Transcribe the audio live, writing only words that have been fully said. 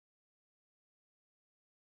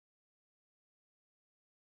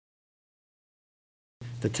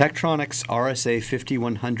The Tektronix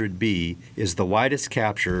RSA5100B is the widest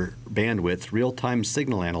capture bandwidth real-time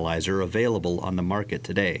signal analyzer available on the market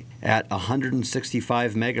today. At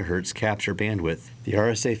 165 MHz capture bandwidth, the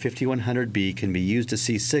RSA5100B can be used to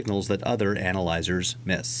see signals that other analyzers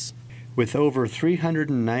miss. With over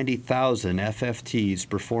 390,000 FFTs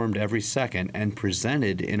performed every second and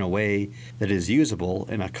presented in a way that is usable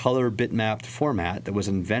in a color bitmapped format that was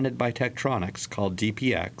invented by Tektronix called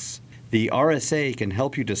DPX, the RSA can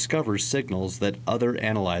help you discover signals that other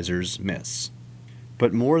analyzers miss.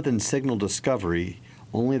 But more than signal discovery,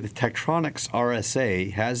 only the Tektronix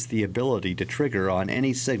RSA has the ability to trigger on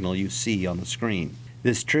any signal you see on the screen.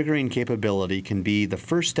 This triggering capability can be the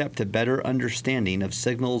first step to better understanding of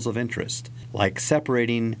signals of interest, like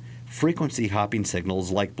separating frequency hopping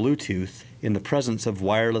signals like Bluetooth in the presence of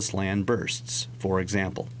wireless LAN bursts, for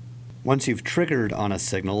example. Once you've triggered on a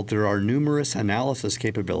signal, there are numerous analysis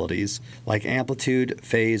capabilities like amplitude,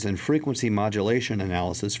 phase, and frequency modulation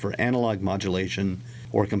analysis for analog modulation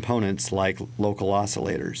or components like local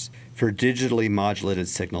oscillators. For digitally modulated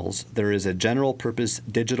signals, there is a general-purpose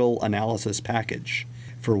digital analysis package.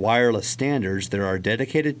 For wireless standards, there are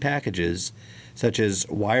dedicated packages such as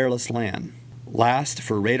wireless LAN. Last,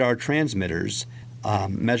 for radar transmitters,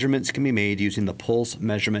 measurements can be made using the pulse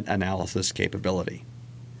measurement analysis capability.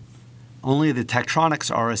 Only the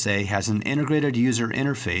Tektronix RSA has an integrated user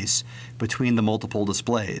interface between the multiple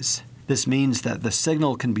displays. This means that the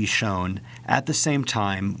signal can be shown at the same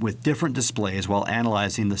time with different displays while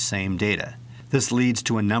analyzing the same data. This leads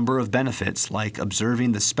to a number of benefits like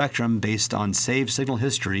observing the spectrum based on saved signal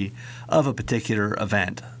history of a particular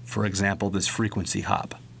event, for example, this frequency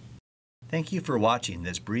hop. Thank you for watching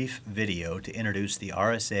this brief video to introduce the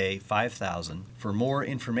RSA 5000. For more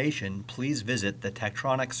information, please visit the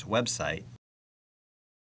Tektronix website